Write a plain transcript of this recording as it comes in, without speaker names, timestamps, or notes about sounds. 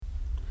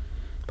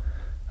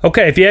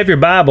Okay, if you have your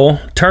Bible,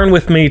 turn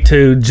with me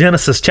to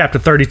Genesis chapter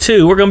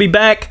 32. We're going to be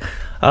back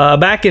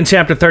in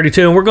chapter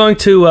 32, and we're going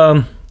to,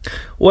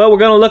 we're going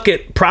to look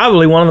at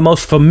probably one of the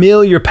most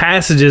familiar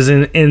passages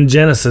in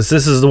Genesis.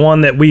 This is the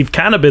one that we've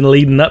kind of been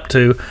leading up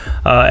to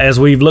as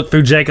we've looked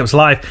through Jacob's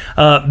life.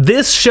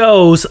 This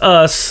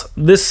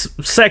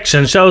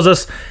section shows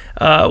us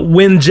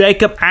when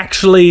Jacob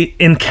actually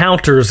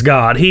encounters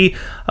God.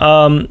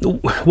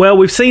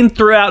 We've seen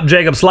throughout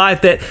Jacob's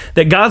life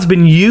that God's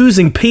been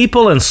using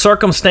people and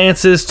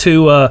circumstances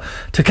to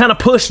kind of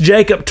push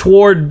Jacob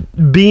toward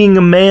being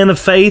a man of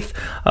faith.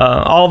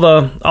 All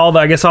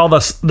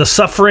the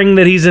suffering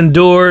that he's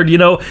endured. You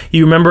know,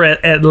 you remember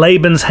at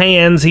Laban's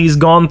hands, he's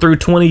gone through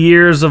 20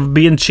 years of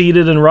being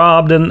cheated and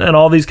robbed and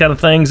all these kind of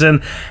things.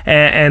 And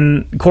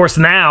of course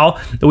now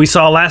we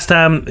saw last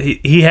time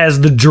he has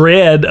the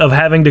dread of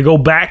having to go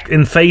back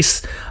and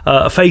face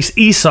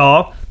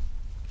Esau,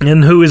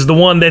 and who is the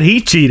one that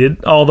he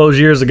cheated all those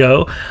years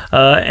ago.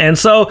 And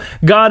so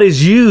God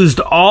has used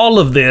all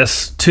of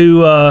this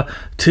to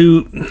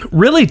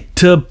really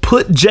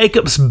put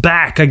Jacob's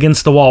back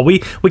against the wall. We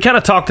kind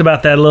of talked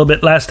about that a little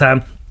bit last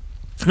time.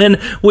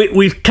 And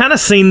we've kind of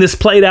seen this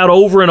played out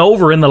over and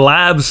over in the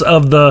lives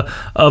of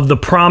the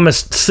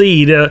promised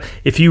seed.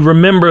 If you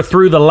remember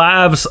through the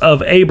lives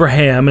of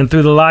Abraham and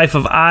through the life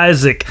of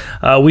Isaac,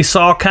 we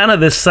saw kind of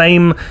this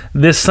same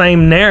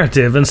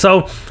narrative. And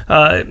so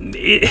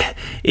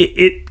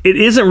it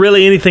isn't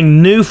really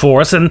anything new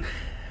for us. And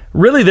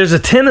really, there's a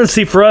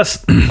tendency for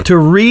us to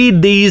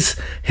read these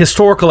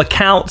historical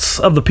accounts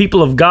of the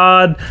people of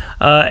God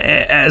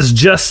as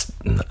just,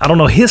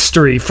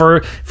 history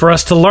for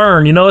us to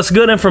learn. You know, it's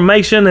good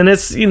information, and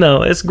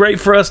it's great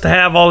for us to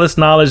have all this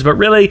knowledge, but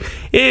really,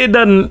 it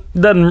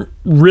doesn't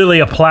really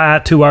apply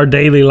to our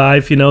daily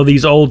life,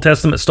 these Old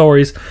Testament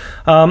stories.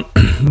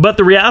 But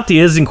the reality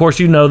is, and of course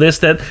you know this,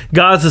 that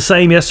God's the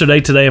same yesterday,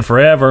 today, and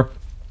forever.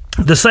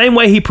 The same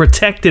way he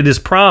protected his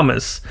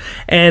promise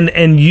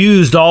and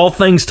used all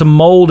things to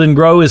mold and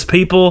grow his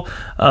people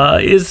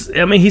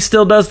he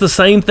still does the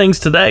same things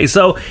today.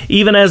 So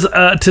even as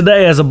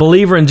today, as a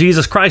believer in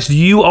Jesus Christ,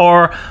 you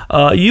are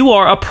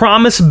a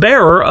promise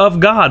bearer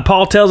of God.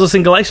 Paul tells us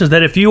in Galatians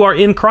that if you are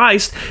in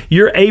Christ,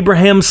 you're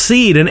Abraham's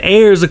seed and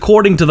heirs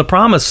according to the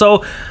promise.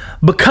 So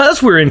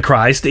because we're in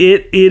Christ,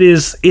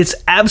 it's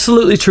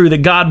absolutely true that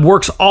God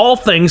works all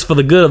things for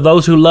the good of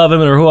those who love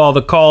him and who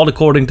are called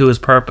according to his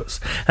purpose.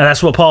 And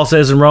that's what Paul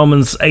says in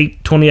Romans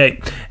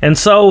 8:28. And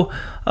so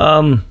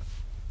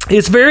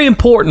it's very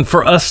important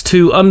for us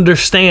to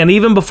understand,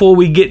 even before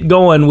we get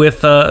going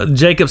with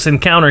Jacob's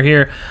encounter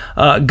here,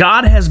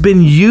 God has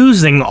been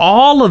using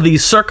all of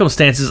these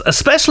circumstances,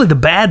 especially the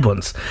bad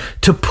ones,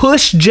 to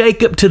push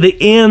Jacob to the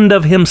end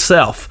of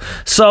himself.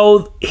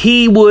 So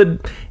he would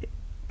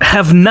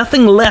have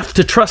nothing left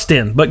to trust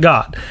in but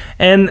God.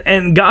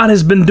 And God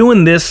has been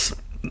doing this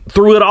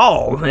through it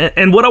all.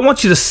 And what I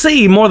want you to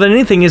see more than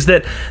anything is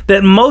that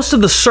most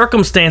of the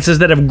circumstances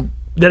that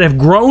have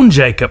grown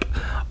Jacob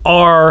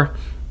are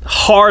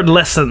hard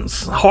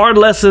lessons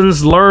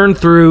learned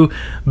through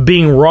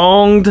being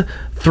wronged,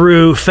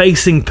 through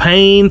facing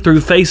pain,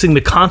 through facing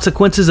the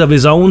consequences of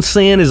his own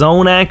sin, his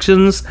own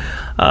actions.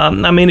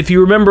 If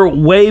you remember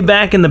way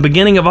back in the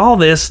beginning of all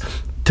this,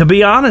 to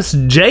be honest,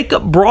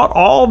 Jacob brought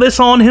all this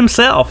on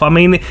himself.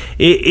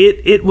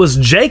 It was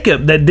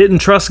Jacob that didn't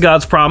trust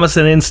God's promise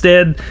and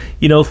instead,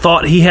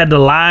 thought he had to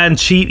lie and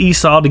cheat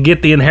Esau to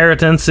get the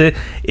inheritance.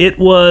 It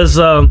was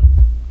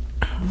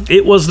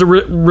the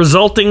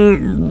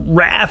resulting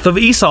wrath of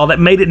Esau that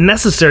made it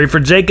necessary for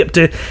Jacob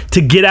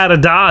to get out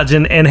of Dodge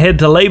and head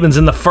to Laban's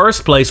in the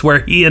first place, where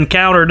he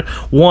encountered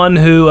one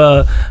who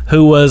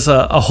was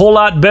a whole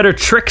lot better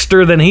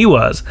trickster than he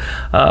was.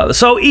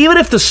 So even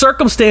if the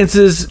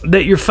circumstances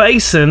that you're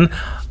facing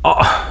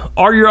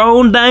are your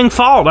own dang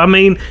fault,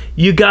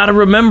 you got to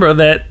remember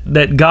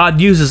that God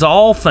uses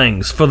all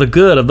things for the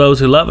good of those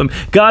who love him.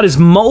 God is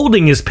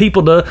molding his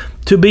people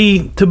to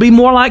be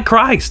more like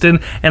Christ. And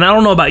I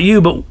don't know about you,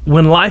 but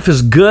when life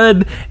is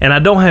good and I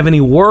don't have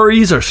any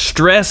worries or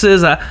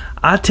stresses,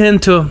 I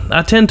tend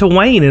to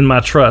wane in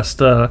my trust.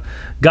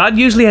 God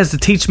usually has to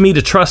teach me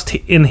to trust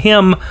in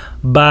him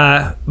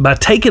by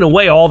taking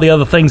away all the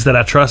other things that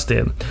I trust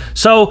in.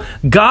 So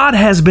God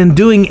has been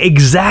doing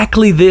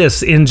exactly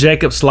this in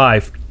Jacob's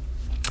life.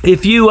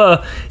 If you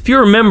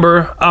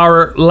remember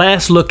our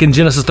last look in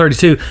Genesis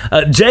 32,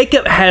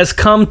 Jacob has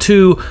come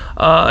to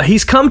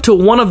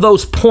one of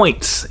those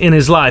points in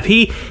his life.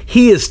 He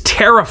is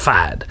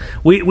terrified.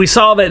 We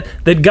saw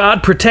that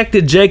God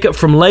protected Jacob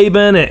from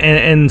Laban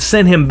and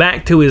sent him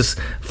back to his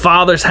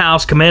father's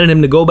house, commanded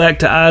him to go back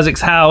to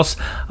Isaac's house.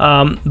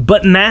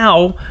 But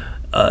now,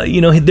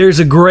 there's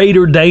a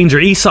greater danger.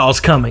 Esau's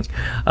coming.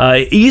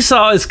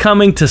 Esau is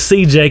coming to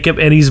see Jacob,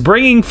 and he's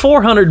bringing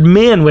 400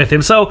 men with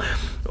him. So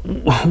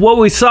what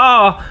we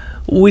saw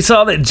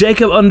that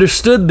Jacob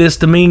understood this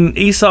to mean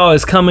Esau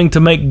is coming to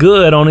make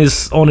good on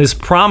his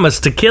promise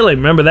to kill him.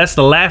 Remember, that's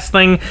the last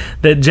thing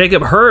that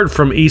Jacob heard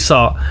from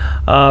Esau.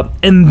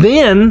 And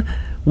then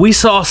we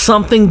saw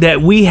something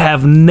that we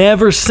have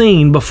never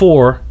seen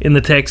before in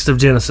the text of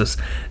Genesis.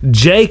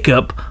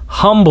 Jacob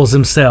humbles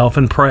himself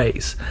and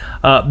prays.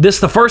 This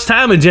is the first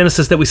time in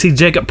Genesis that we see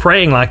Jacob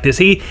praying like this.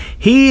 He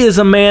is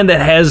a man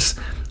that has,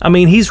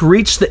 he's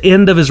reached the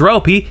end of his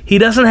rope. He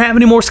doesn't have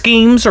any more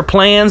schemes or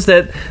plans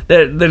that's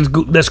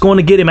going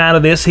to get him out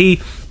of this.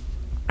 He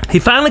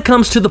finally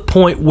comes to the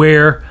point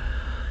where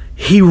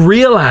he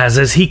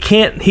realizes he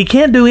can't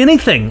do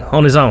anything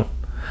on his own.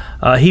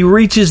 He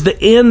reaches the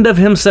end of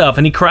himself,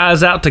 and he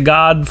cries out to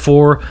God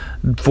for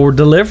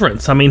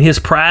deliverance. His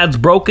pride's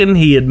broken.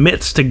 He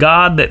admits to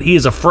God that he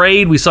is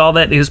afraid. We saw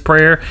that in his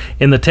prayer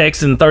in the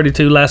text in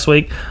 32 last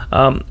week.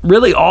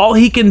 Really, all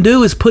he can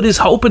do is put his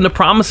hope in the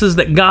promises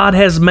that God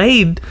has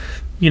made,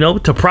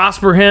 to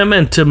prosper him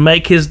and to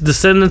make his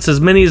descendants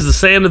as many as the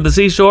sand of the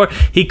seashore.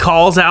 He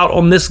calls out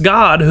on this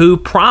God who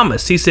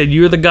promised. He said,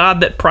 "You're the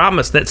God that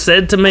promised, that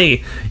said to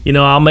me,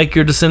 I'll make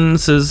your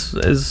descendants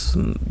as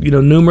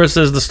numerous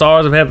as the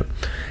stars of heaven."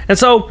 And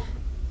so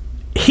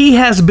he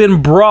has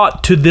been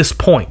brought to this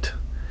point.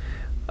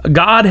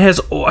 God has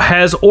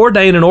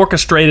ordained and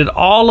orchestrated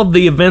all of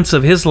the events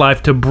of his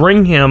life to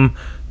bring him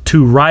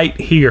to right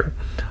here.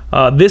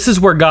 This is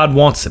where God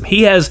wants him.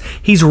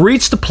 He's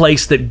reached the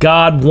place that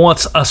God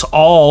wants us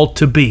all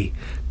to be,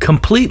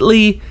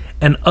 completely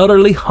and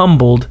utterly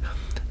humbled,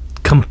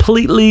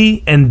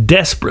 completely and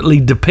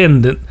desperately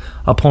dependent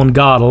upon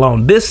God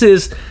alone. This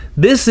is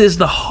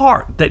the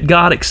heart that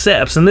God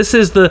accepts, and this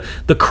is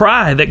the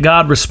cry that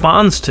God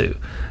responds to.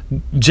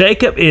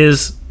 Jacob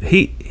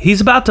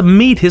he's about to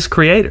meet his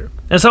Creator.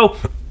 And so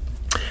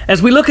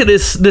as we look at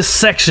this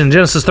section,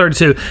 Genesis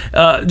 32,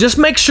 just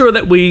make sure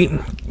that we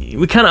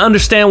kind of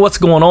understand what's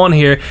going on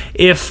here.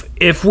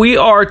 If we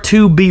are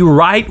to be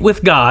right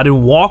with God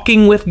and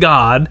walking with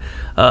God,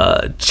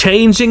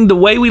 changing the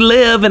way we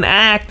live and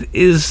act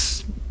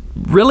is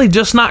really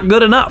just not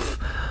good enough.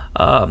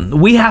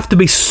 We have to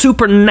be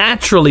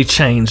supernaturally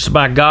changed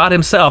by God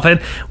himself, and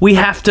we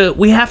have to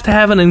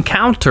have an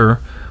encounter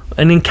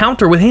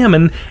with him,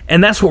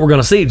 and that's what we're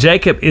going to see.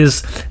 Jacob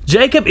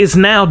is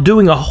now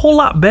doing a whole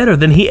lot better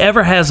than he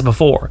ever has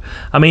before.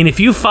 If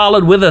you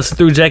followed with us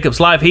through Jacob's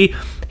life,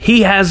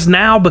 he has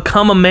now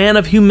become a man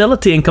of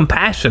humility and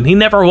compassion. He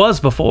never was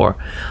before.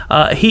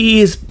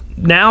 He's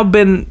now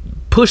been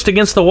pushed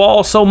against the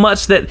wall so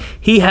much that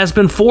he has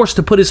been forced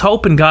to put his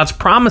hope in God's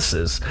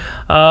promises.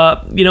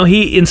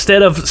 He,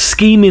 instead of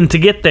scheming to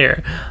get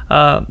there,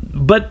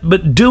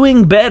 but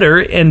doing better,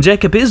 and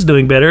Jacob is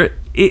doing better,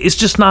 it's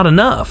just not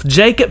enough.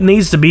 Jacob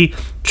needs to be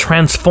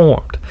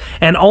transformed,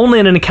 and only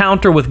an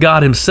encounter with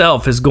God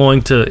himself is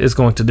going to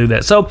do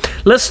that. So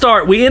let's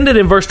start. We ended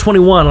in verse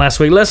 21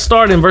 last week. Let's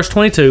start in verse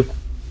 22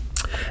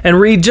 and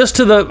read just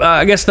to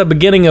the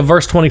beginning of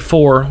verse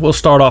 24. We'll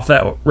start off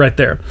that right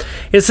there.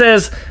 It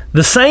says,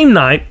 "The same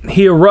night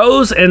he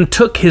arose and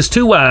took his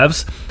 2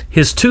 wives,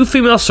 his 2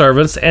 female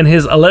servants, and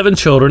his 11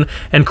 children,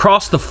 and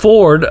crossed the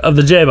ford of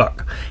the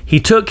Jabbok.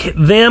 He took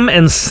them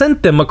and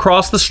sent them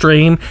across the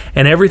stream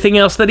and everything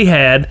else that he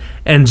had,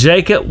 and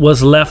Jacob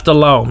was left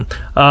alone."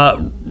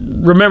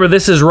 Remember,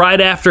 this is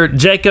right after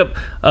Jacob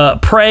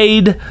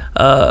prayed,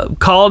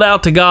 called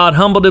out to God,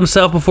 humbled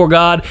himself before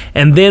God,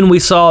 and then we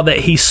saw that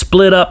he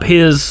split up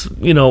his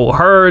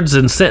herds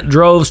and sent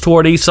droves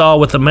toward Esau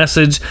with a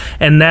message.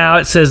 And now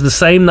it says the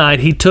same night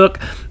he took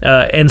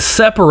and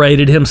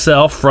separated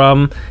himself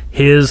from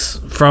his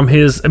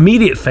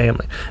immediate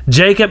family.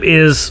 Jacob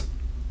is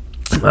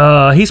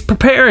he's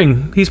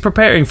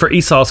preparing for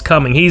Esau's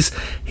coming.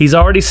 He's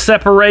already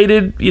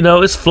separated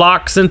his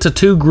flocks into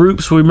 2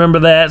 groups. We remember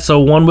that, so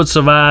one would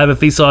survive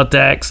if Esau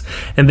attacks,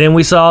 and then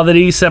we saw that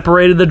he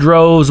separated the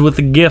droves with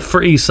the gift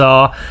for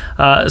Esau.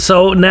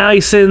 So now he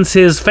sends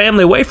his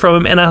family away from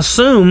him, and I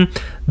assume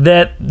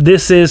that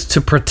this is to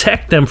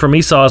protect them from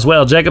Esau as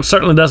well. Jacob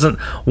certainly doesn't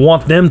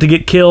want them to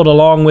get killed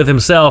along with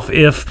himself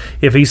if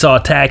Esau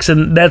attacks,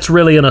 and that's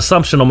really an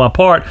assumption on my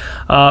part.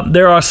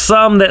 There are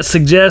some that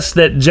suggest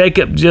that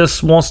Jacob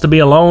just wants to be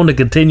alone to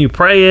continue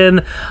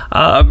praying.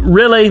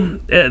 Really,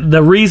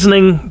 the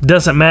reasoning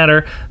doesn't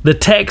matter. The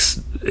text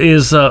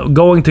is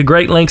going to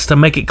great lengths to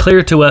make it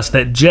clear to us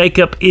that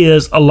Jacob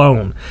is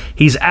alone.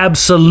 He's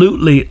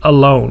absolutely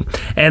alone.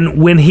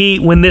 And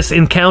when this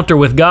encounter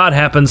with God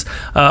happens,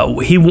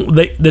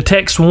 the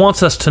text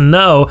wants us to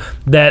know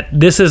that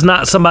this is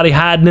not somebody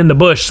hiding in the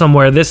bush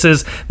somewhere. This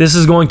is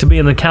going to be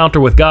an encounter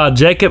with God.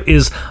 Jacob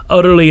is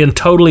utterly and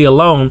totally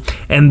alone,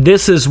 and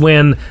this is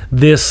when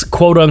this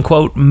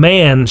quote-unquote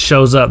man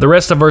shows up. The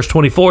rest of verse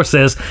 24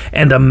 says,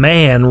 "And a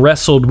man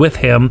wrestled with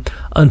him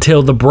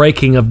until the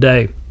breaking of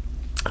day."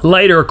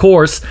 Later, of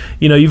course,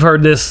 you've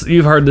heard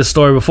this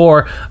story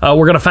before.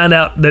 We're going to find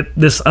out that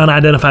this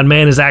unidentified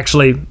man is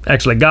actually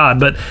God,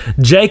 but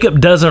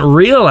Jacob doesn't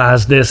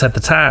realize this at the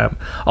time.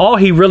 All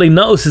he really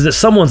knows is that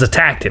someone's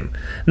attacked him.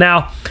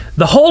 Now,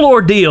 the whole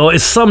ordeal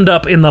is summed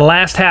up in the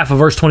last half of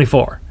verse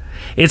 24.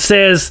 It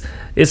says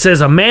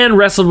a man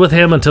wrestled with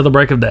him until the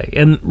break of day,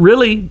 and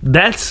really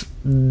that's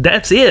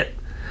it.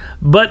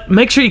 But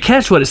make sure you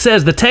catch what it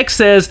says. The text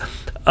says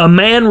a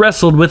man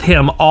wrestled with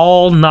him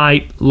all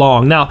night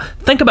long. Now,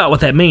 think about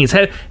what that means.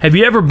 Have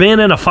you ever been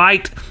in a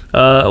fight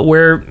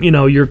where,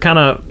 you're kind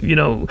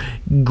of,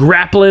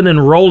 grappling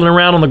and rolling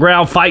around on the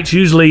ground? Fights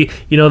usually,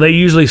 they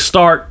usually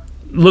start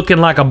looking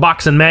like a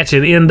boxing match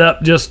and end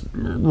up just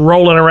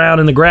rolling around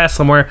in the grass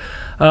somewhere.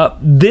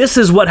 This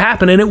is what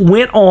happened, and it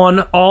went on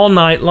all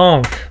night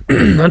long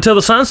until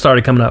the sun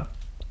started coming up.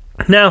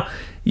 Now,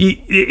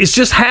 it's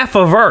just half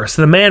a verse.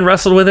 The man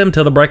wrestled with him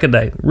till the break of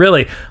day,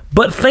 really.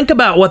 But think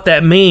about what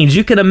that means.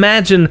 You can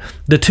imagine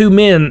the two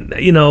men,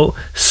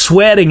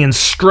 sweating and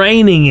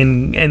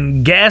straining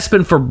and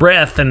gasping for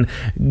breath and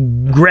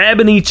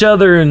grabbing each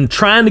other and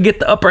trying to get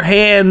the upper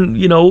hand,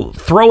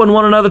 throwing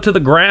one another to the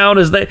ground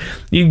as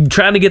you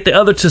trying to get the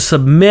other to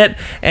submit.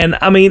 And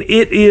I mean,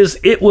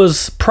 it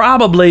was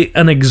probably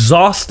an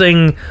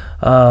exhausting,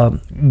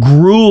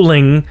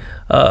 grueling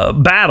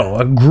battle,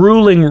 a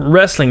grueling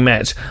wrestling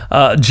match.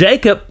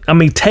 Jacob,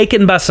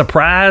 taken by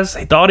surprise,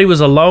 he thought he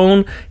was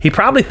alone. He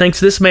probably thinks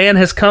this man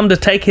has come to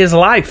take his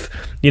life.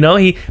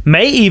 He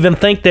may even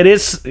think that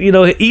it's,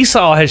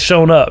 Esau has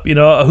shown up.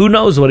 Who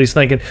knows what he's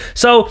thinking.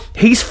 So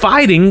he's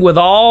fighting with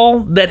all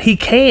that he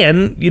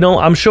can.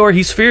 I'm sure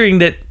he's fearing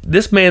that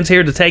this man's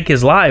here to take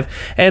his life.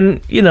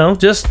 And,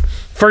 just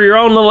for your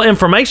own little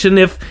information,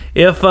 if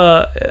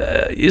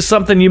it's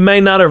something you may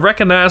not have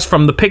recognized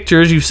from the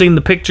pictures, you've seen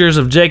the pictures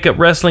of Jacob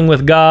wrestling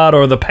with God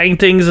or the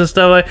paintings and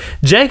stuff like that.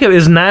 Jacob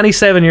is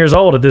 97 years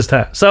old at this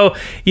time. So,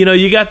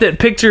 you got that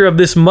picture of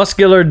this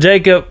muscular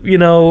Jacob,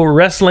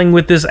 wrestling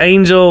with this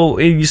angel.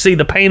 You see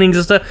the paintings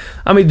and stuff.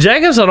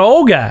 Jacob's an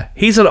old guy.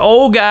 He's an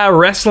old guy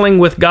wrestling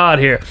with God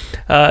here.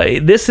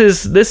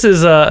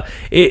 The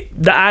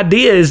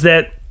idea is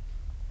that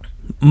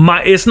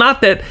it's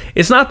not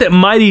that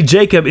mighty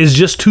Jacob is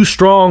just too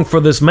strong for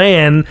this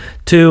man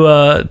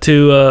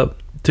to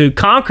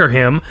conquer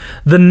him.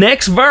 The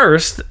next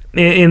verse,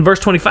 in verse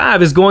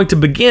 25, is going to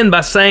begin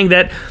by saying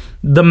that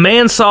the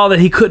man saw that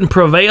he couldn't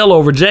prevail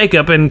over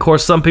Jacob, and of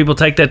course some people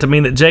take that to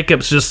mean that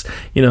Jacob's just,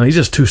 he's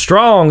just too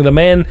strong. The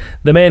man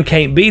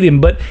can't beat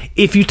him. But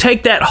if you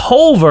take that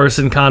whole verse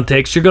in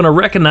context, you're going to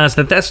recognize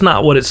that that's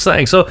not what it's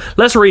saying. So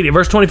let's read it.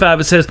 Verse 25,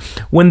 it says,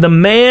 "When the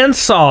man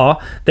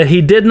saw that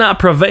he did not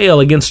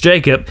prevail against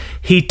Jacob,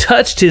 he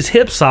touched his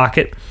hip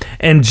socket,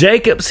 and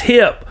Jacob's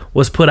hip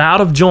was put out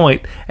of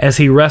joint as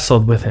he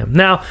wrestled with him."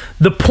 Now,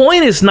 the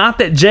point is not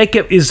that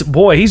Jacob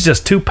he's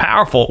just too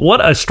powerful. What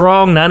a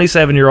strong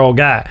 97-year-old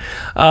guy.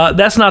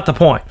 That's not the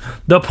point.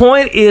 The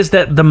point is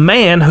that the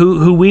man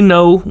who we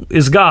know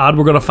is God,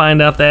 we're going to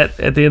find out that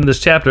at the end of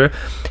this chapter,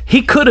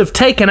 he could have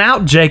taken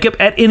out Jacob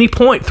at any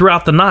point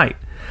throughout the night.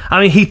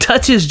 He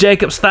touches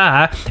Jacob's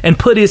thigh and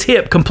put his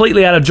hip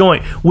completely out of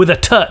joint. With a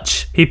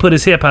touch, he put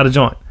his hip out of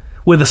joint.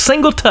 With a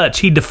single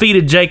touch, he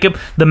defeated Jacob.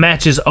 The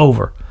match is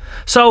over.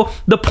 So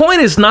the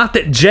point is not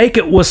that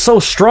Jacob was so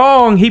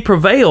strong he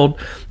prevailed.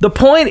 The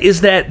point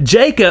is that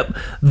Jacob,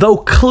 though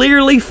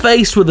clearly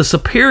faced with a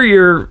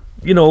superior,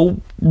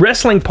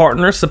 wrestling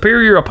partner,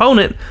 superior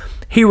opponent,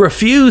 he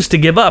refused to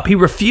give up. He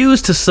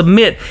refused to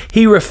submit.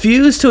 He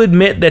refused to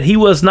admit that he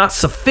was not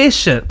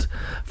sufficient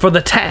for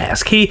the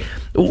task.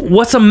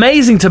 What's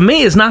amazing to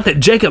me is not that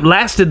Jacob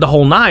lasted the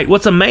whole night.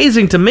 What's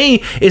amazing to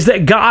me is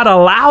that God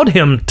allowed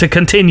him to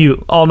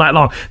continue all night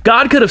long.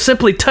 God could have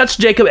simply touched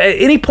Jacob at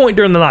any point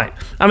during the night.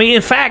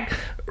 In fact,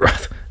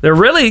 there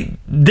really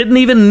didn't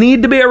even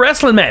need to be a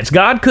wrestling match.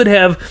 God could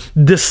have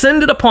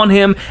descended upon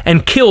him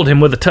and killed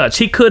him with a touch.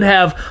 He could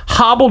have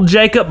hobbled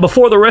Jacob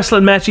before the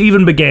wrestling match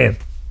even began.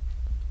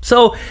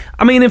 So,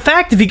 in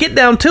fact, if you get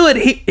down to it,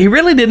 he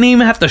really didn't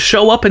even have to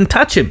show up and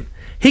touch him.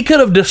 He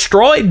could have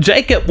destroyed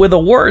Jacob with a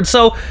word.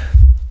 So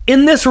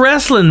in this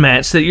wrestling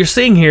match that you're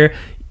seeing here,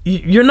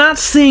 you're not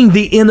seeing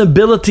the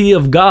inability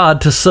of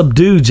God to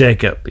subdue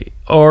Jacob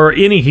or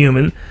any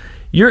human.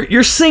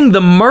 You're seeing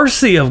the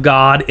mercy of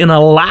God in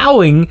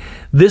allowing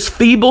this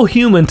feeble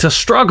human to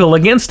struggle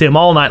against him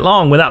all night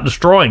long without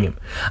destroying him.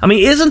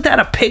 Isn't that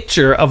a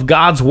picture of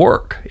God's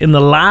work in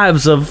the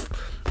lives of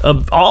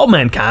all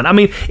mankind?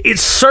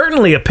 It's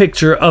certainly a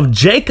picture of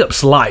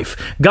Jacob's life.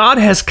 God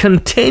has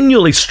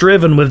continually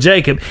striven with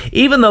Jacob,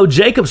 even though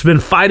Jacob's been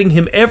fighting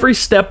him every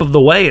step of the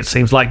way, it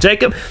seems like.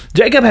 Jacob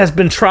has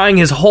been trying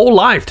his whole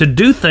life to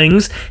do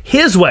things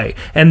his way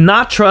and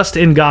not trust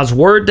in God's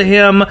word to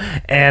him.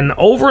 And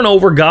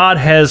over, God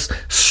has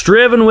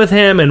striven with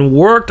him and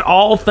worked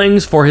all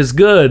things for his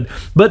good.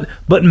 But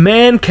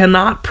man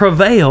cannot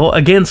prevail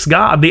against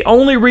God. The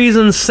only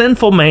reason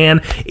sinful man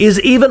is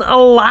even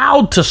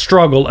allowed to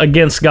struggle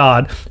against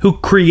God, who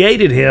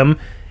created him,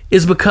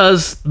 is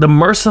because the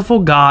merciful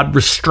God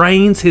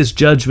restrains his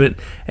judgment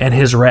and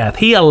his wrath.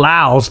 He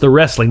allows the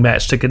wrestling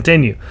match to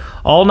continue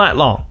all night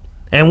long.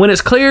 And when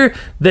it's clear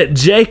that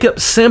Jacob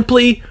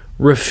simply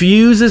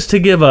refuses to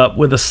give up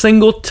with a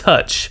single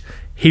touch,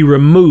 he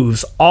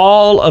removes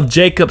all of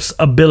Jacob's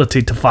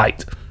ability to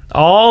fight,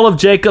 all of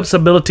Jacob's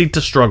ability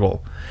to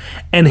struggle.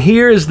 And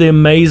here is the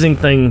amazing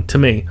thing to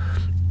me.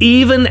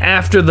 Even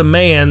after the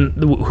man,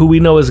 who we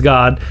know as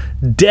God,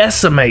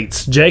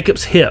 decimates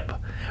Jacob's hip,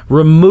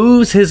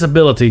 removes his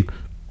ability,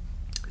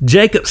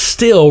 Jacob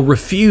still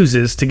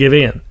refuses to give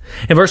in.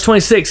 In verse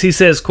 26, he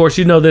says, of course,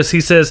 you know this,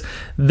 he says,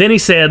 then he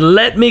said,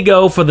 let me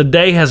go, for the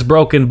day has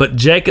broken. But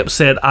Jacob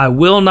said, I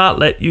will not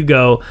let you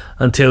go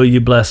until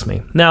you bless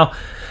me. Now,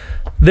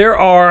 there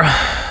are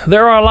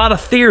a lot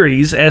of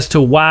theories as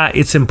to why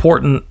it's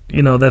important,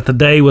 that the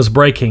day was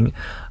breaking.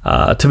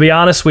 To be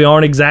honest, we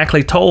aren't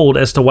exactly told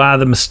as to why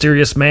the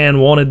mysterious man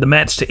wanted the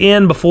match to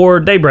end before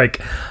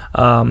daybreak.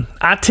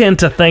 I tend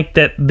to think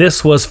that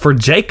this was for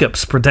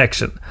Jacob's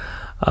protection.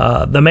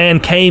 The man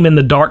came in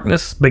the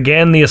darkness,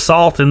 began the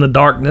assault in the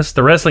darkness.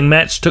 The wrestling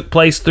match took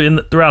place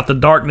throughout the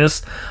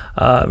darkness.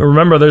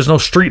 Remember, there's no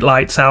street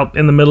lights out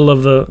in the middle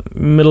of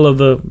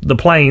the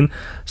plain.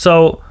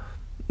 So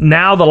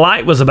now the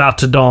light was about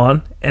to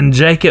dawn, and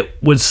Jacob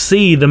would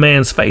see the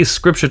man's face.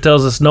 Scripture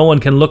tells us no one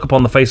can look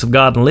upon the face of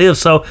God and live.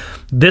 So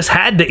this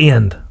had to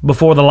end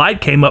before the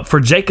light came up for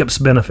Jacob's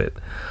benefit.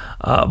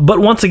 But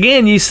once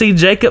again, you see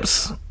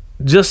Jacob's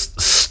just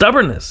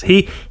stubbornness.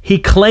 He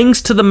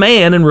clings to the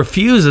man and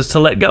refuses to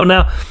let go.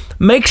 Now,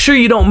 make sure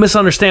you don't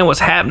misunderstand what's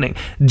happening.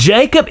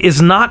 Jacob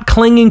is not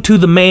clinging to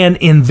the man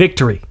in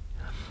victory.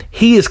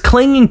 He is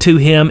clinging to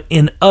him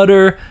in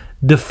utter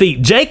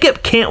defeat.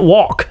 Jacob can't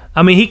walk.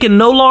 He can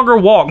no longer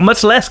walk,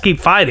 much less keep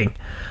fighting.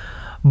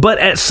 But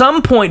at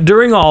some point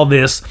during all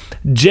this,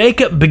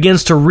 Jacob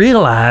begins to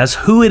realize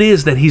who it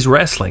is that he's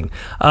wrestling.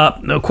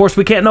 Of course,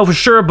 we can't know for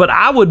sure, but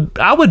I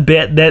would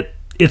bet that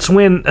it's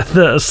when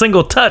the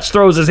single touch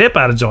throws his hip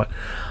out of joint.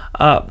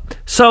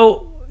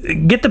 So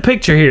get the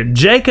picture here.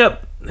 Jacob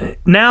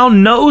now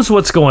knows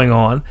what's going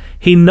on.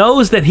 He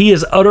knows that he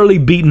is utterly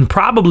beaten,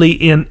 probably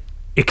in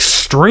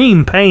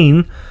extreme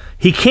pain.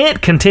 He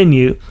can't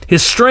continue.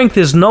 His strength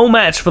is no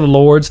match for the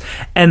Lord's.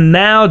 And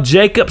now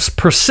Jacob's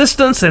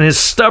persistence and his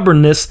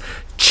stubbornness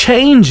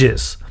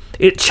changes.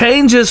 It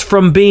changes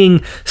from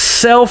being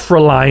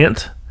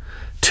self-reliant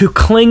to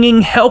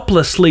clinging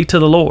helplessly to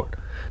the Lord.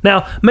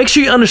 Now, make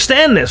sure you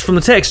understand this from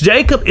the text.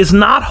 Jacob is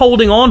not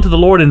holding on to the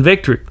Lord in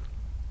victory.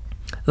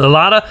 A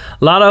lot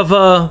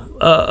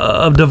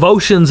of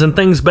devotions and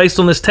things based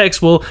on this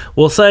text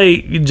will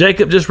say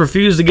Jacob just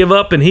refused to give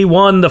up and he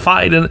won the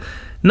fight. And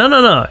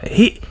no.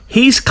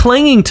 He's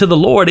clinging to the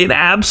Lord in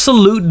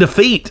absolute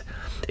defeat.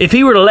 If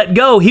he were to let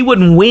go, he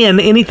wouldn't win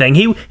anything.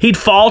 He'd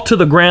fall to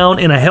the ground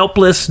in a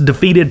helpless,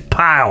 defeated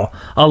pile,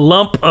 a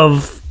lump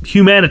of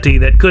humanity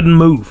that couldn't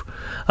move.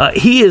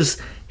 He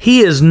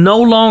is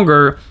no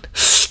longer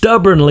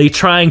stubbornly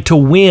trying to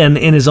win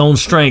in his own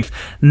strength.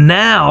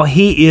 Now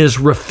he is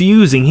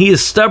refusing. He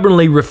is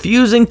stubbornly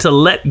refusing to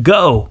let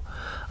go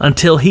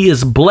until he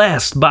is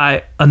blessed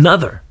by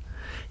another.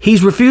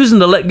 He's refusing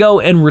to let go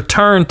and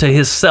return to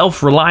his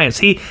self-reliance.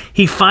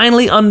 He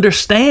finally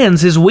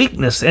understands his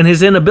weakness and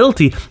his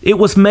inability. It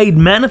was made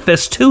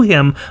manifest to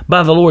him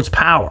by the Lord's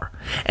power.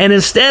 And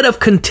instead of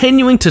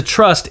continuing to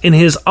trust in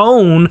his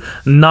own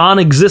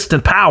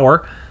non-existent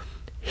power,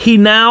 he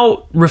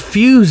now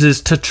refuses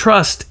to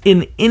trust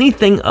in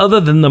anything other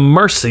than the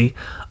mercy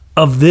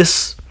of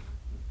this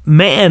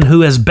man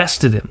who has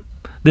bested him.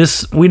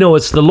 We know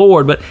it's the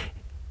Lord, but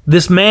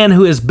this man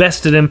who has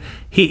bested him,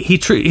 he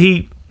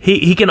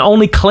can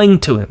only cling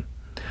to him.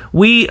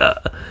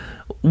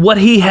 What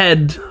he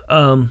had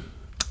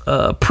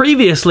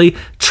previously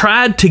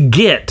tried to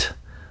get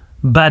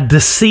by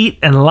deceit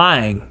and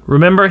lying.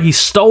 Remember, he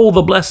stole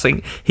the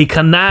blessing. He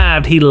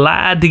connived. He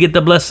lied to get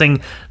the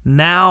blessing.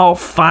 Now,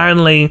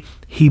 finally,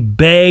 he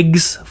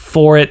begs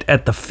for it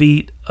at the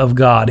feet of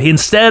God.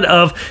 Instead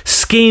of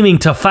scheming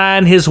to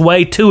find his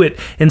way to it,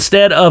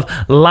 instead of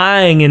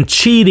lying and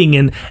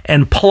cheating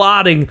and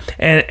plotting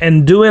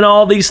and doing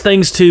all these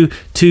things to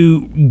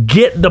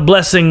get the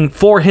blessing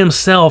for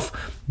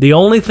himself, the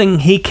only thing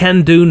he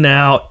can do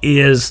now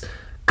is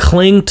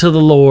cling to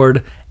the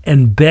Lord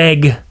and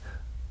beg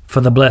for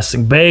the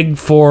blessing, beg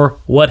for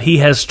what he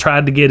has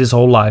tried to get his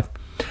whole life.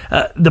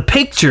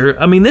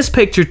 This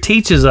picture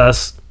teaches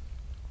us,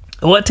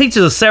 it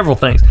teaches us several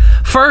things.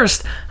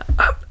 First,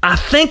 I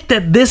think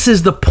that this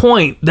is the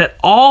point that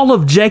all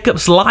of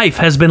Jacob's life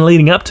has been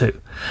leading up to.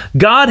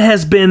 God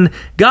has been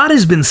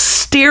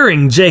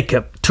steering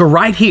Jacob to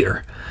right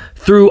here.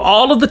 Through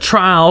all of the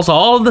trials,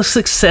 all of the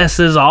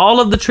successes, all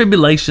of the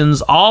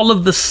tribulations, all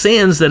of the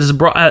sins that has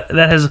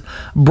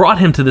brought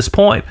him to this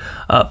point.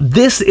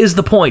 This is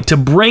the point, to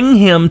bring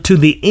him to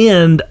the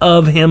end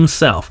of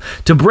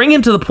himself, to bring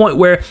him to the point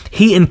where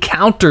he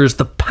encounters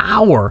the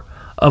power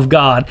of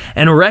God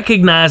and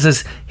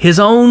recognizes his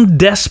own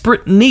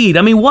desperate need.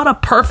 What a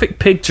perfect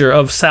picture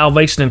of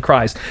salvation in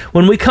Christ.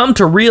 When we come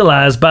to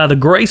realize by the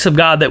grace of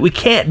God that we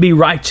can't be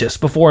righteous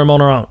before him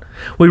on our own.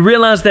 We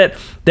realize that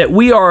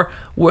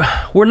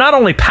we're not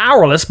only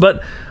powerless,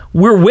 but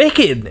we're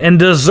wicked and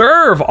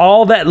deserve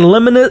all that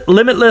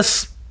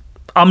limitless,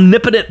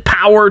 omnipotent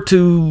power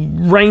to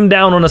rain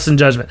down on us in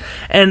judgment.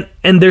 And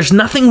there's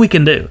nothing we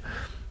can do.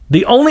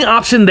 The only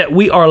option that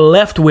we are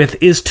left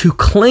with is to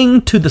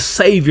cling to the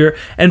Savior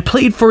and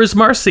plead for his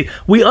mercy.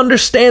 We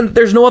understand that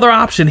there's no other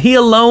option. He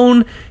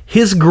alone,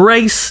 his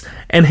grace,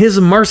 and his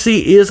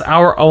mercy is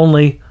our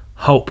only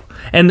hope.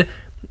 And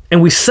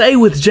we say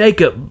with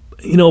Jacob,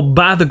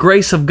 by the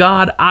grace of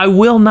God, I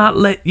will not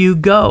let you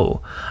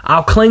go.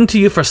 I'll cling to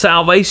you for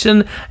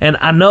salvation, and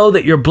I know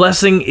that your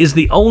blessing is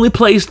the only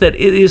place that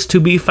it is to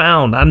be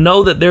found. I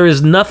know that there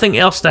is nothing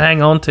else to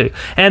hang on to.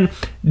 And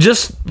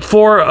just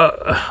for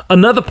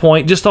another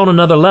point, just on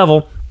another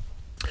level,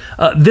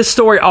 this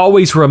story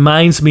always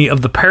reminds me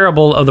of the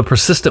parable of the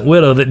persistent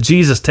widow that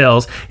Jesus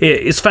tells.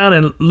 It's found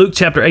in Luke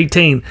chapter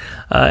 18.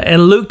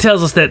 And Luke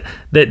tells us that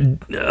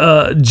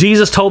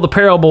Jesus told the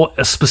parable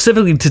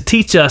specifically to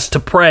teach us to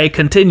pray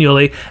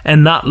continually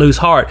and not lose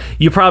heart.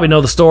 You probably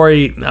know the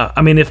story.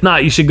 If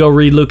not, you should go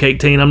read Luke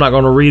 18. I'm not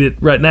going to read it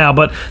right now.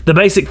 But the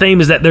basic theme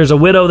is that there's a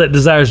widow that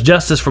desires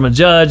justice from a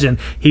judge, and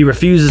he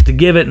refuses to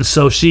give it. And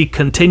so she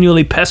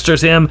continually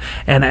pesters him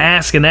and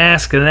asks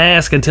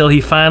until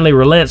he finally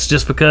relents,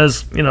 just because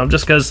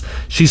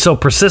she's so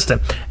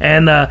persistent.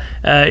 And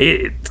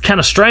it's kind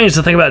of strange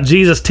to think about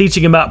Jesus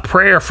teaching about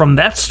prayer from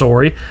that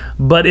story,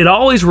 but it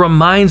always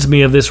reminds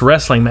me of this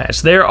wrestling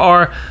match. There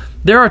are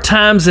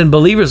times in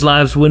believers'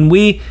 lives when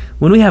we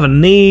have a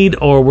need,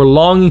 or we're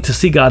longing to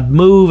see God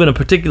move in a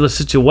particular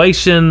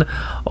situation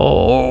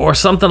or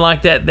something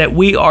like that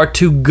we are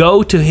to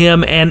go to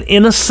Him, and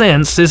in a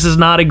sense, this is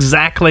not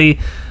exactly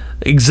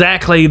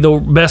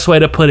the best way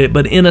to put it,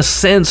 but in a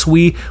sense,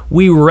 we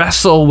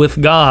wrestle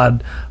with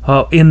God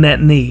in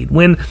that need.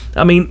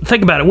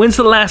 Think about it. When's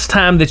the last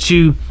time that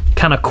you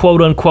kind of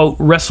quote unquote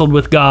wrestled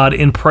with God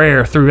in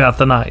prayer throughout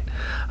the night?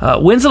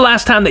 When's the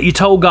last time that you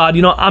told God,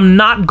 I'm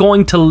not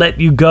going to let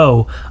you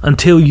go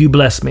until you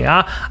bless me.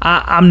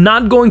 I'm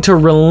not going to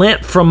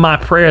relent from my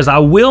prayers. I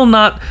will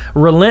not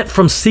relent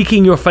from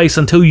seeking your face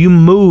until you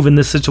move in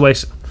this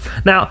situation.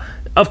 Now,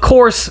 of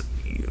course,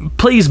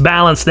 please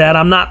balance that.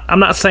 I'm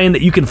not saying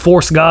that you can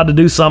force God to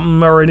do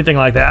something or anything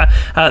like that.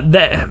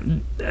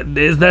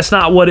 That's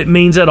not what it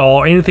means at all,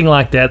 or anything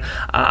like that.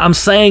 I'm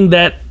saying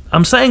that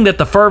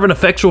the fervent,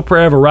 effectual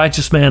prayer of a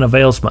righteous man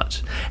avails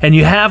much. And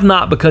you have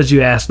not because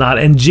you ask not.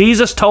 And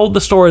Jesus told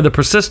the story of the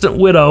persistent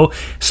widow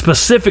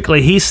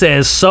specifically. He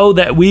says, so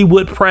that we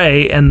would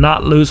pray and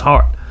not lose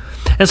heart.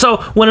 And so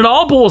when it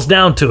all boils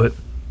down to it,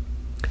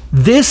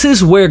 this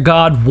is where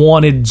God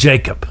wanted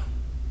Jacob.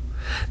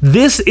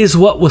 This is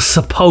what was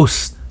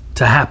supposed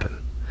to happen.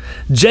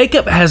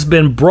 Jacob has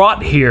been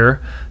brought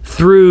here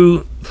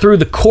through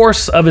the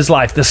course of his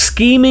life. The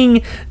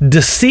scheming,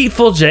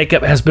 deceitful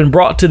Jacob has been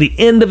brought to the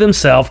end of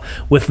himself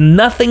with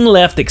nothing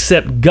left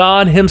except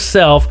God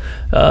Himself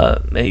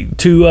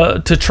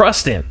to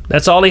trust in.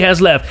 That's all he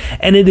has left.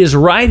 And it is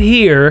right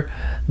here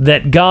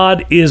that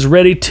God is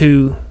ready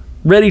to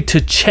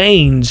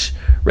change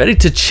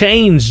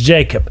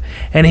Jacob.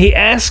 And he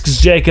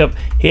asks Jacob,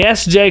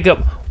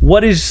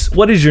 what is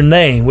your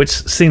name? Which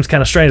seems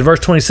kind of strange. Verse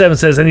 27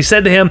 says, and he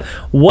said to him,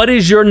 what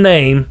is your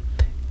name?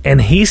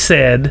 And he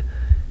said,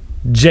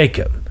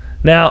 Jacob.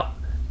 Now,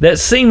 that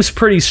seems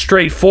pretty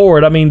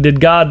straightforward. Did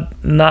God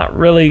not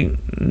really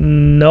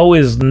know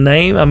his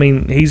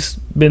name? He's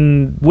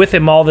been with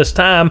him all this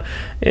time.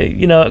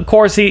 Of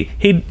course,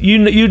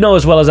 you know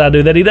as well as I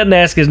do that he doesn't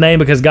ask his name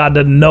because God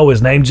doesn't know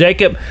his name.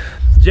 Jacob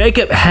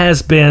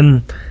has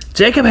been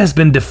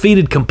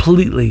defeated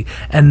completely,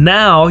 and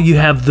now you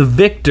have the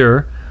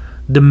victor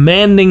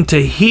demanding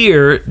to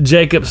hear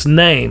Jacob's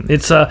name.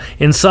 It's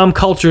in some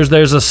cultures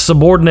there's a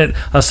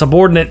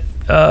subordinate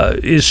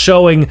is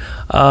showing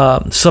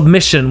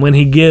submission when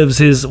he gives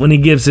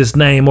his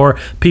name, or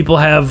people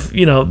have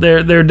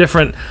their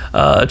different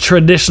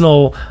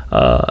traditional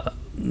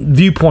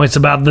viewpoints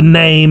about the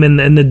name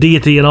and the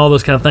deity and all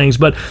those kind of things.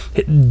 But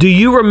do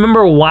you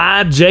remember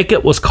why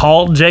Jacob was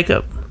called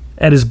Jacob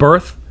at his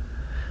birth?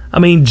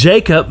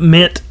 Jacob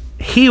meant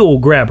heel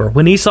grabber.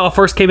 When Esau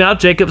first came out,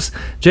 Jacob's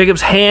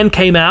hand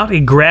came out. He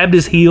grabbed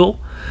his heel.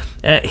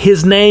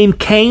 His name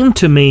came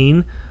to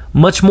mean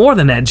much more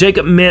than that.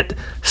 Jacob meant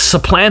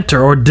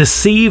supplanter or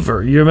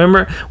deceiver. You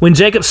remember when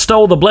Jacob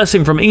stole the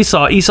blessing from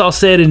Esau? Esau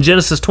said in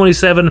Genesis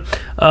 27,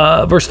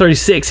 verse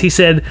 36, he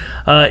said,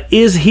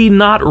 is he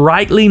not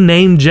rightly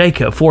named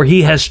Jacob? For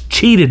he has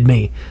cheated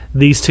me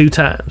these 2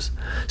 times.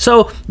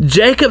 So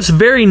Jacob's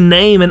very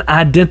name and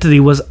identity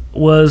was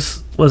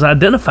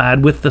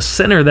identified with the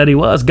sinner that he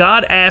was.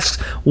 God asks,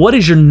 what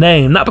is your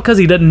name? Not because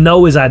he doesn't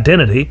know his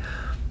identity.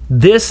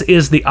 This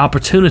is the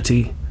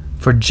opportunity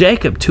for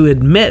Jacob to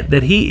admit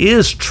that he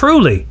is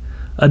truly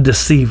a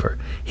deceiver.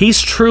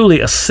 He's truly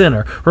a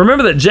sinner.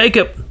 Remember that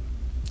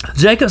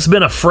Jacob's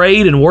been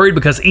afraid and worried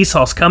because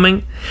Esau's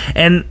coming.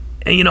 And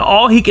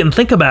all he can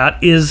think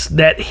about is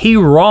that he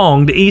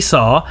wronged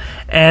Esau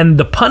and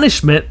the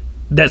punishment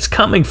that's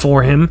coming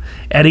for him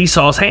at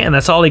Esau's hand.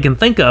 That's all he can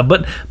think of.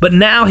 But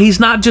now he's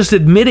not just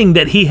admitting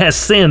that he has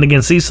sinned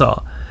against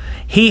Esau.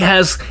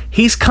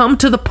 He's come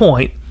to the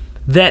point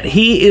that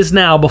he is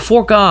now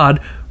before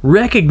God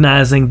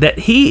recognizing that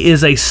he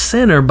is a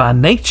sinner by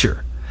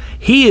nature.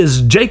 He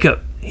is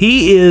Jacob.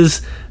 He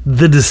is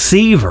the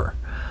deceiver.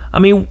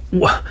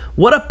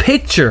 What a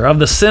picture of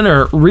the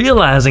sinner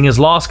realizing his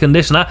lost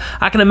condition.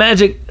 I can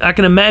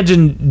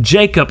imagine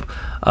Jacob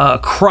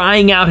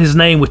crying out his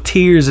name with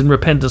tears and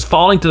repentance,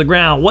 falling to the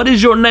ground. What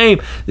is your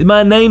name?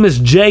 My name is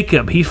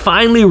Jacob. He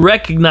finally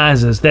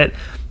recognizes that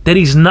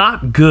he's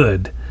not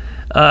good.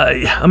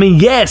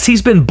 Yes,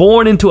 he's been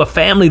born into a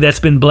family that's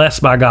been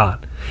blessed by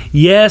God.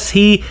 Yes,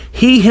 he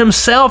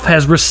himself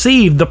has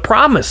received the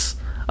promise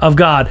of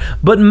God.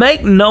 But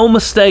make no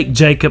mistake,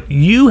 Jacob,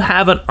 you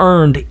haven't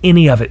earned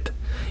any of it.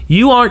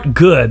 You aren't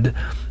good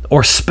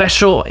or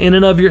special in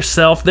and of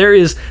yourself. There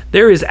is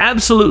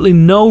absolutely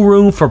no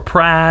room for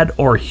pride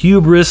or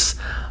hubris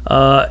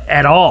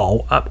at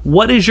all.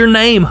 What is your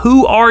name?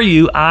 Who are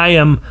you? I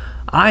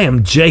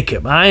am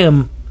Jacob. I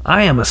am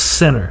a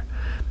sinner.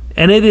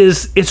 And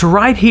it's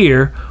right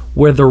here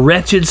where the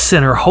wretched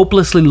sinner,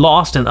 hopelessly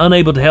lost and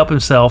unable to help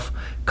himself,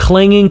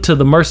 clinging to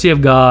the mercy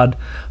of God,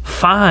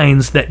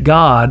 finds that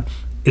God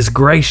is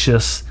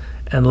gracious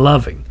and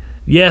loving.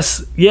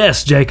 Yes,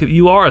 Jacob,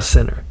 you are a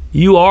sinner.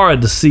 You are a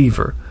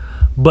deceiver,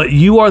 but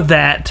you are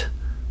that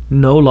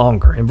no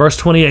longer. In verse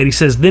 28, he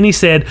says, Then he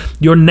said,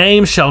 Your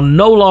name shall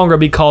no longer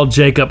be called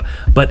Jacob,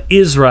 but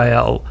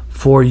Israel,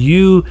 for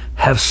you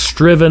have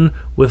striven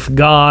with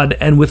God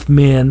and with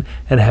men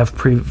and have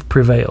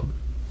prevailed.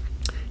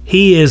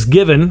 He is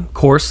given, of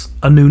course,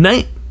 a new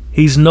name.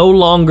 He's no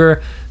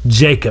longer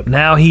Jacob.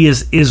 Now he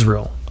is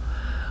Israel.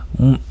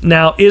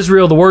 Now,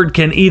 Israel, the word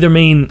can either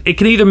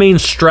mean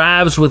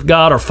strives with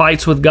God or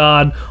fights with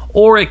God,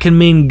 or it can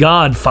mean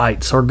God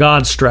fights or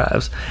God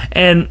strives.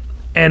 And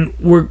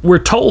we're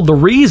told the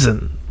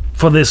reason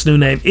for this new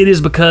name. It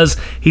is because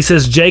he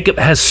says Jacob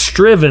has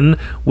striven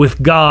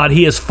with God.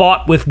 He has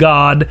fought with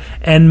God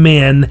and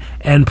men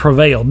and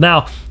prevailed.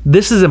 Now,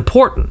 this is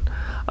important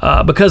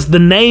because the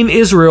name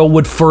Israel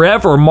would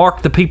forever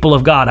mark the people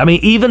of God.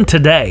 Even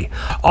today,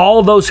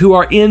 all those who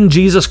are in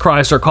Jesus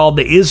Christ are called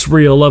the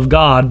Israel of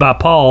God by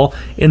Paul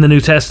in the New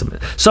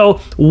Testament.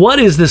 So what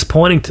is this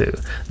pointing to?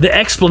 The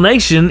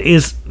explanation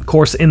is, of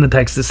course, in the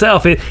text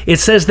itself. It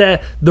says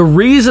that the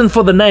reason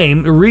for the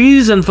name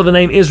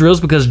Israel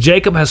is because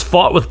Jacob has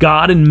fought with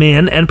God and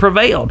men and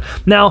prevailed.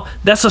 Now,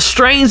 that's a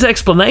strange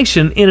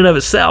explanation in and of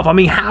itself.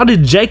 How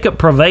did Jacob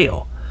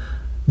prevail?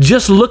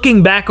 Just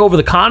looking back over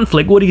the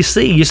conflict, what do you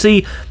see? You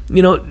see,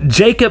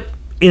 Jacob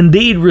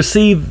indeed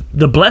received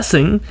the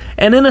blessing,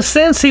 and in a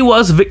sense he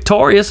was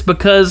victorious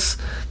because,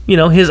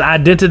 his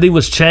identity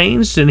was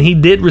changed and he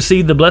did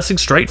receive the blessing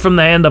straight from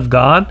the hand of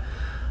God.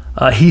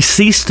 He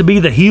ceased to be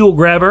the heel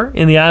grabber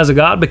in the eyes of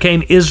God,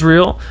 became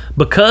Israel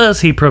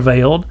because he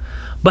prevailed.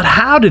 But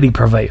how did he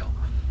prevail?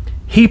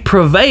 He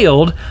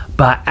prevailed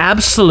by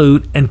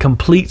absolute and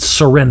complete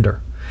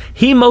surrender.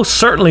 He most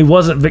certainly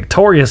wasn't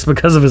victorious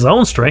because of his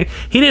own strength.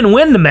 He didn't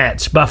win the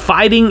match by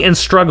fighting and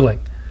struggling.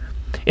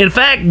 In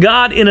fact,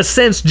 God, in a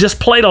sense, just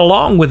played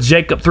along with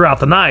Jacob throughout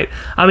the night.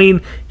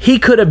 He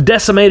could have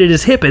decimated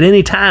his hip at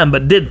any time,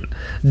 but didn't.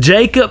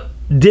 Jacob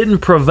didn't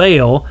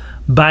prevail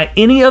by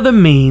any other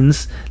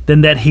means than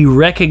that he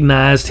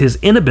recognized his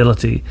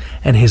inability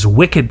and his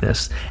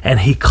wickedness, and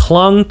he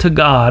clung to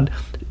God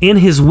in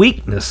his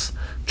weakness,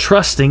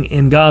 trusting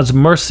in God's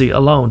mercy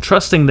alone,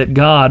 trusting that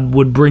God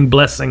would bring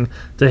blessing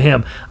to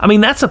him.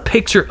 That's a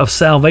picture of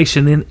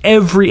salvation in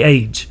every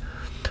age.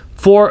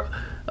 For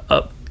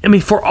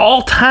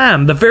all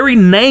time, the very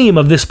name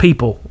of this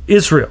people,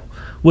 Israel,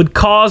 would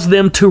cause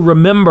them to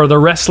remember the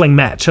wrestling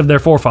match of their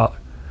forefather.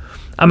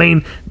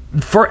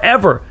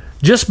 Forever.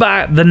 Just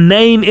by the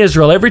name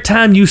Israel, every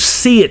time you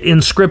see it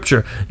in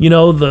Scripture,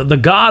 the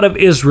God of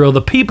Israel,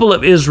 the people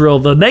of Israel,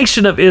 the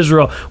nation of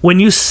Israel, when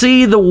you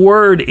see the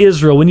word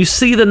Israel, when you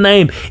see the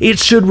name, it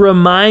should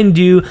remind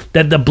you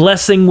that the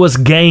blessing was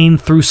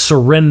gained through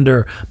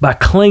surrender, by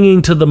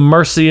clinging to the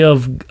mercy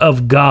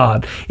of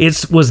God.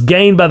 It was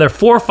gained by their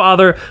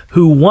forefather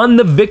who won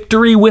the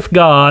victory with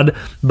God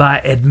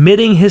by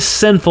admitting his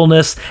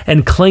sinfulness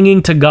and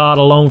clinging to God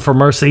alone for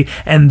mercy,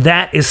 and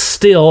that is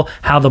still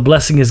how the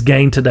blessing is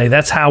gained today.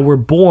 That's how we're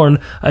born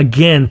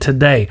again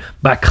today,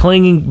 by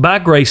clinging by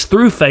grace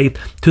through faith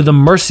to the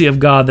mercy of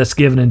God that's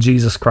given in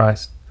Jesus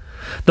Christ.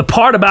 The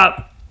part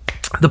about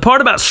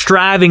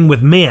striving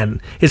with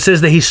men, it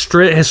says that he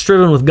has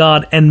striven with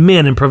God and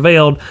men and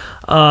prevailed.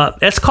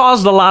 That's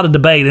caused a lot of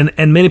debate,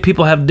 and many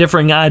people have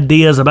differing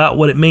ideas about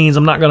what it means.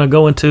 I'm not going to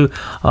go into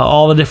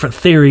all the different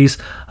theories,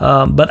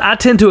 but I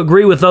tend to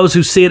agree with those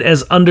who see it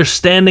as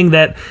understanding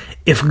that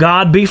if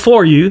God be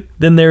for you,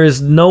 then there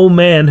is no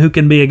man who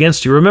can be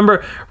against you.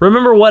 Remember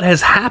what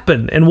has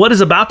happened and what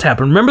is about to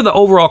happen. Remember the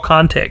overall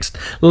context.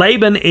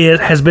 Laban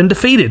has been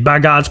defeated by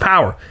God's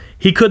power.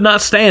 He could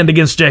not stand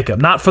against Jacob,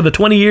 not for the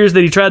 20 years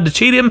that he tried to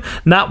cheat him,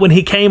 not when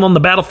he came on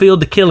the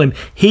battlefield to kill him.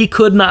 He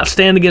could not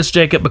stand against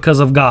Jacob because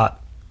of God.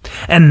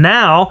 And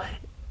now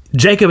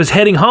Jacob is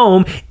heading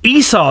home.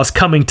 Esau is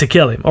coming to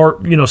kill him,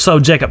 or so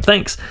Jacob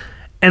thinks.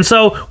 And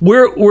so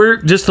we're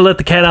just to let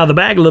the cat out of the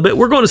bag a little bit,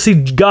 we're going to see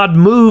God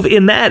move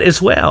in that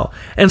as well.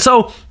 And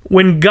so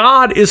when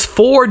God is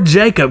for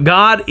Jacob,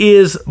 God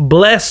is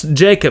blessed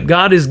Jacob,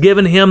 God has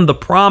given him the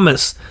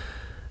promise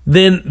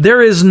then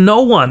there is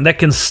no one that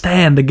can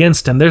stand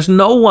against him. There's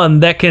no one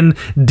that can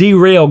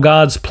derail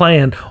God's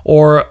plan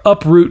or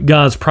uproot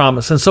God's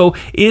promise. And so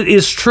it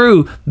is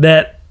true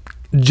that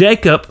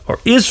Jacob, or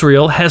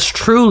Israel, has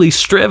truly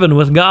striven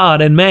with God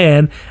and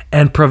man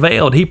and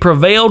prevailed. He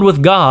prevailed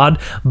with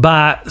God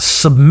by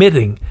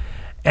submitting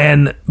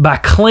and by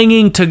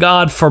clinging to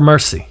God for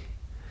mercy.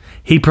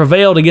 He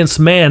prevailed against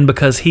man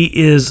because he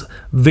is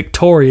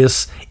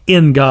victorious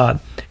in God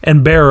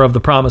and bearer of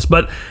the promise.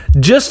 But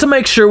just to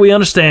make sure we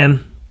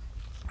understand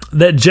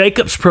that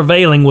Jacob's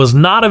prevailing was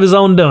not of his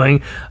own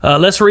doing,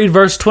 let's read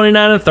verse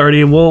 29 and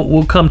 30, and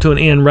we'll come to an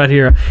end right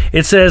here.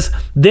 It says,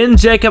 then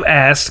Jacob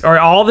asked, or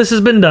all this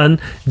has been done,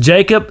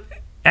 Jacob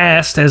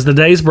asked as the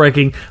day's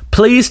breaking,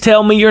 please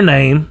tell me your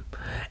name.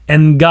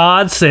 And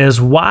God says,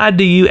 why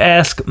do you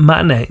ask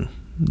my name?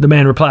 The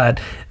man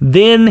replied.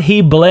 Then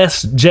he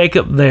blessed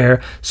Jacob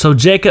there. So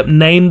Jacob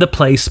named the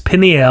place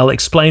Peniel,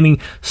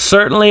 explaining,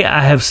 certainly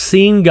I have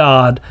seen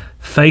God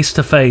face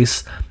to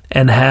face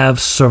and have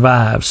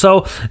survived.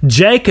 So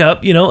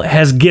Jacob,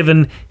 has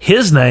given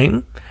his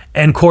name,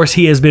 and of course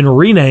he has been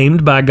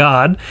renamed by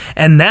God.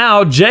 And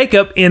now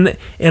Jacob, in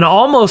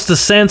almost a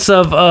sense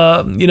of,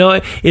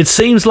 it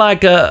seems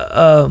like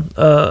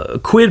a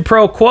quid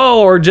pro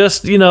quo, or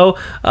just,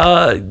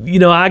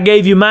 I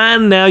gave you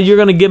mine, now you're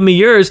going to give me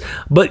yours.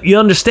 But you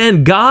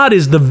understand, God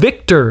is the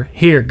victor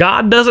here.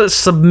 God doesn't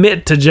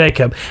submit to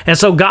Jacob. And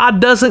so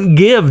God doesn't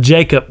give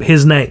Jacob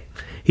his name.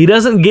 He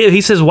doesn't give.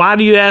 He says, why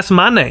do you ask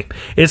my name?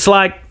 It's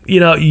like,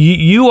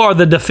 you are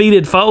the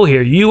defeated foe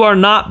here. You are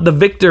not the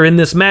victor in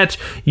this match.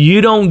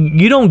 You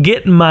don't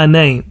get my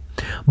name.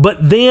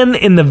 But then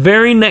in the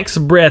very next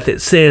breath,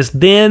 it says,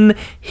 then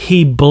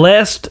he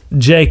blessed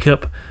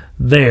Jacob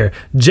there.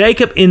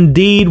 Jacob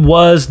indeed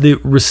was the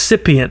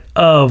recipient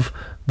of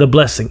the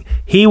blessing.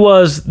 He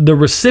was the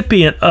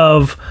recipient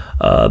of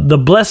the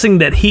blessing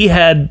that he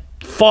had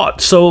fought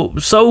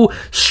so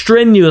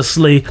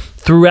strenuously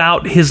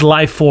throughout his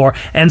life for.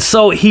 And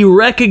so he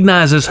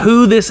recognizes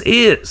who this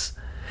is.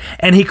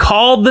 And he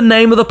called the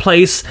name of the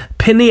place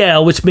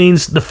Peniel, which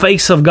means the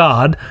face of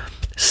God,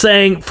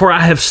 saying, for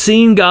I have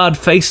seen God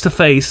face to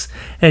face,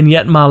 and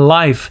yet my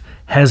life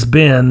has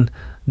been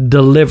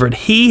delivered.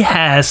 He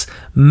has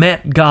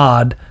met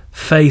God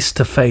face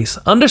to face.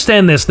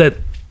 Understand this, that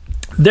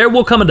there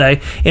will come a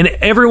day in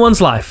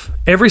everyone's life,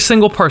 every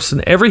single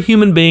person, every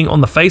human being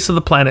on the face of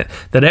the planet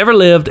that ever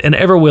lived and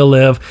ever will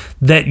live,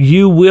 that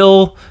you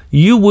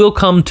will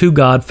come to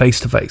God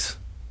face to face.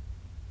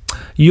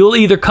 You'll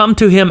either come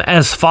to him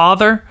as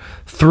Father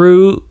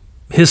through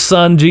his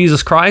Son,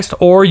 Jesus Christ,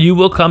 or you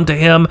will come to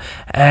him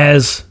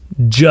as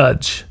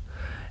Judge.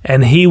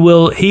 And he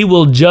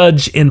will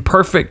judge in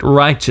perfect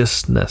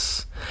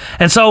righteousness.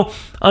 And so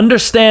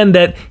understand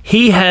that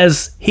he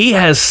has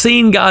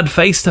seen God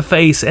face to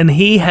face, and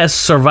he has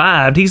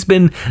survived. He's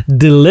been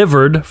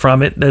delivered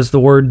from it, as the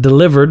word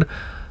delivered.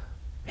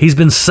 He's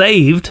been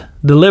saved,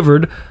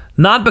 delivered,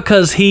 not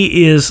because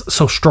he is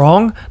so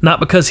strong, not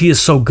because he is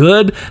so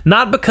good,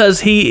 not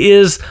because he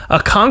is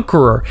a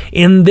conqueror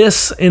in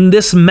this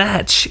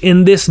match,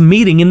 in this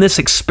meeting, in this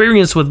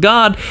experience with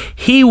God.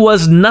 He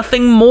was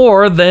nothing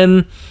more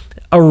than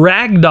a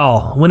rag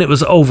doll when it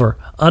was over,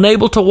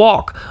 unable to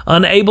walk,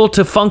 unable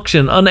to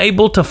function,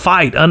 unable to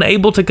fight,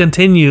 unable to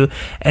continue.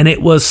 And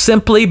it was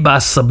simply by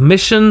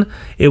submission,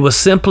 it was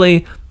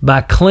simply by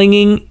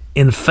clinging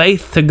in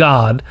faith to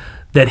God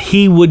that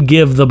he would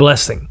give the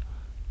blessing,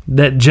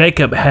 that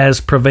Jacob has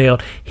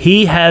prevailed.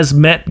 He has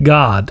met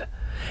God.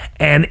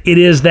 And it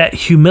is that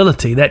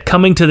humility, that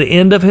coming to the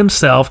end of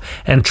himself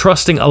and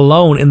trusting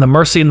alone in the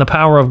mercy and the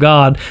power of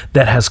God,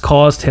 that has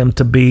caused him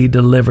to be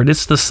delivered.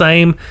 It's the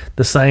same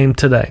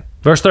today.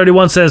 Verse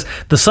 31 says,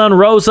 the sun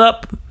rose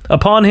up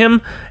upon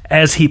him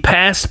as he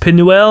passed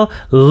Penuel,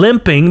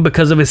 limping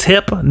because of his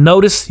hip.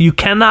 Notice, you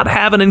cannot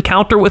have an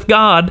encounter with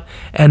God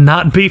and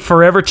not be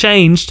forever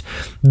changed.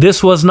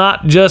 This was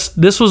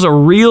a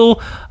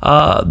real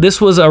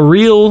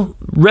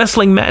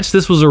wrestling match.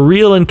 This was a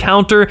real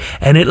encounter,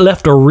 and it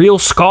left a real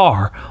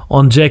scar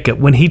on Jacob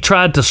when he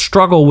tried to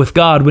struggle with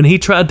God, when he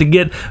tried to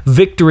get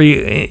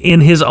victory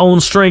in his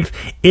own strength.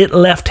 It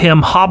left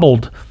him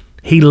hobbled.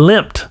 He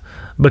limped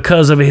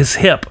because of his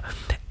hip.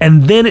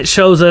 And then it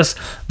shows us,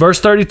 verse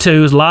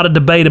 32, there's a lot of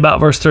debate about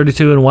verse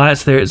 32 and why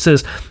it's there. It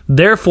says,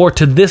 therefore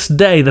to this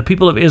day the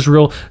people of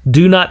Israel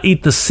do not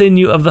eat the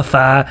sinew of the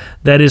thigh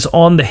that is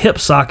on the hip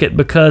socket,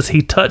 because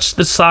he touched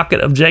the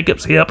socket of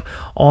Jacob's hip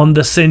on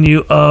the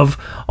sinew of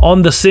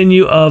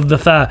the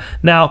thigh.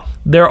 Now,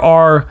 there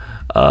are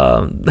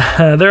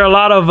a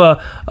lot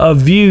of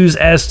views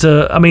as to,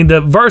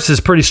 the verse is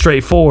pretty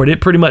straightforward. It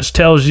pretty much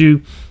tells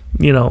you,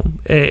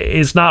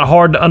 it's not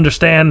hard to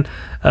understand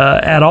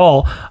at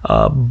all,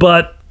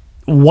 but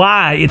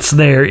why it's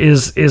there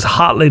is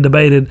hotly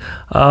debated.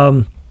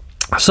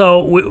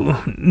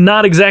 So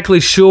not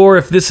exactly sure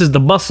if this is the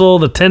muscle,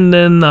 the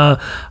tendon, to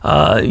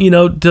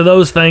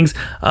those things.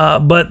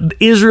 But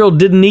Israel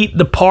didn't eat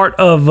the part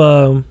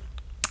of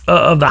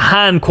of the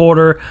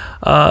hindquarter,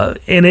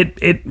 and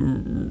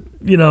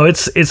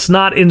it's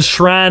not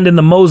enshrined in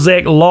the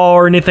Mosaic law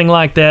or anything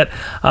like that.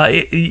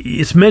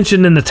 It's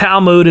mentioned in the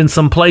Talmud in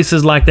some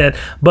places like that.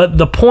 But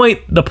the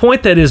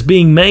point that is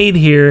being made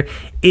here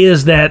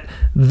is that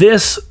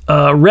this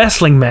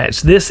wrestling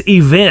match, this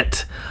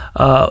event,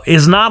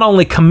 is not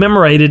only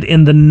commemorated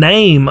in the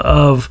name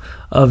of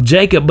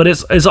Jacob, but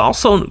is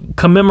also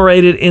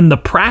commemorated in the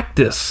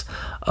practice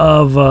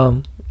of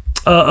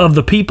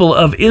the people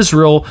of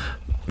Israel,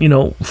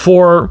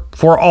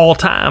 for all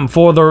time,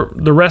 for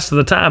the rest of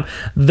the time.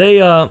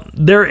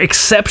 They're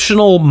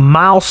exceptional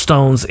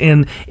milestones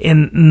in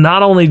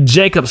not only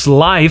Jacob's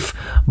life,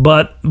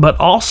 but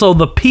also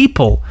the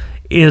people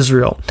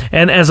Israel.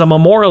 And as a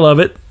memorial of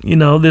it,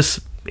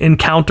 this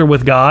encounter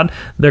with God,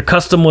 their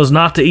custom was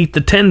not to eat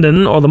the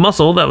tendon or the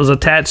muscle that was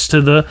attached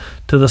to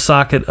the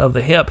socket of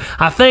the hip.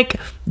 I think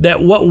that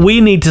what we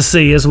need to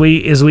see as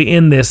we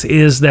end this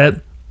is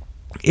that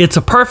it's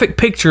a perfect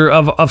picture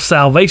of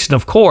salvation,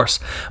 of course,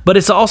 but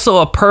it's also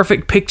a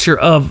perfect picture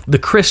of the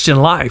Christian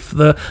life,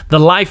 the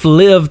life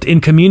lived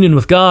in communion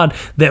with God,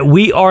 that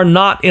we are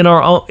not in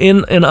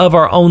of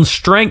our own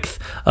strength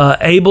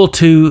able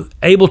to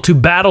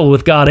battle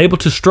with God, able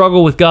to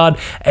struggle with God,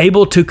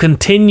 able to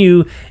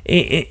continue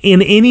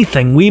in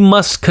anything. We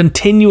must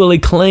continually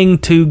cling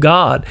to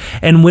God.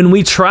 And when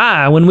we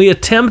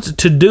attempt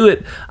to do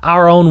it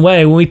our own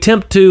way, when we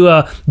attempt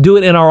to do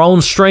it in our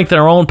own strength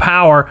and our own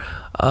power,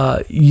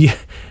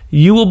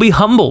 you will be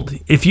humbled.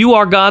 If you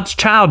are God's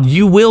child,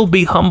 you will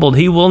be humbled.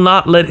 He will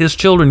not let his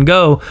children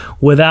go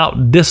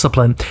without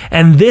discipline.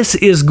 And this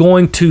is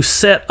going to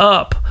set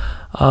up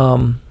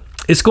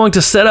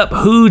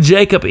who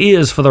Jacob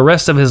is for the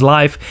rest of his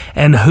life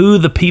and who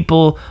the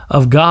people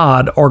of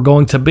God are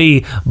going to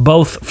be,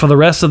 both for the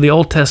rest of the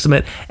Old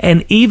Testament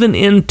and even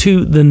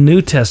into the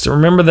New Testament.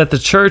 Remember that the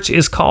church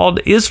is called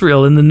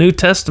Israel in the New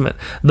Testament.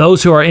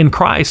 Those who are in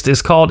Christ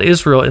is called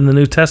Israel in the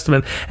New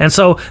Testament. And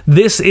so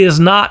this is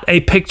not a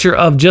picture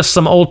of just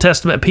some Old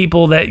Testament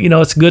people that,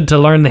 it's good to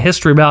learn the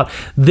history about.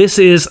 This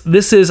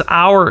is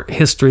our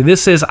history.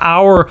 This is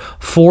our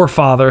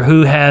forefather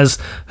who has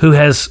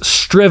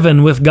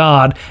striven with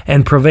God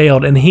and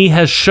prevailed, and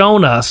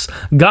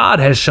God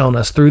has shown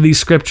us through these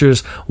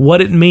scriptures what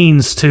it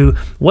means to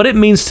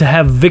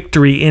have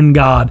victory in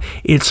God.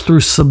 It's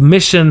through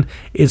submission,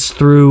 it's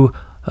through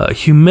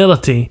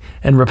humility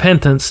and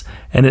repentance,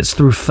 and it's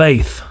through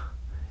faith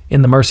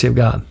in the mercy of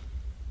God.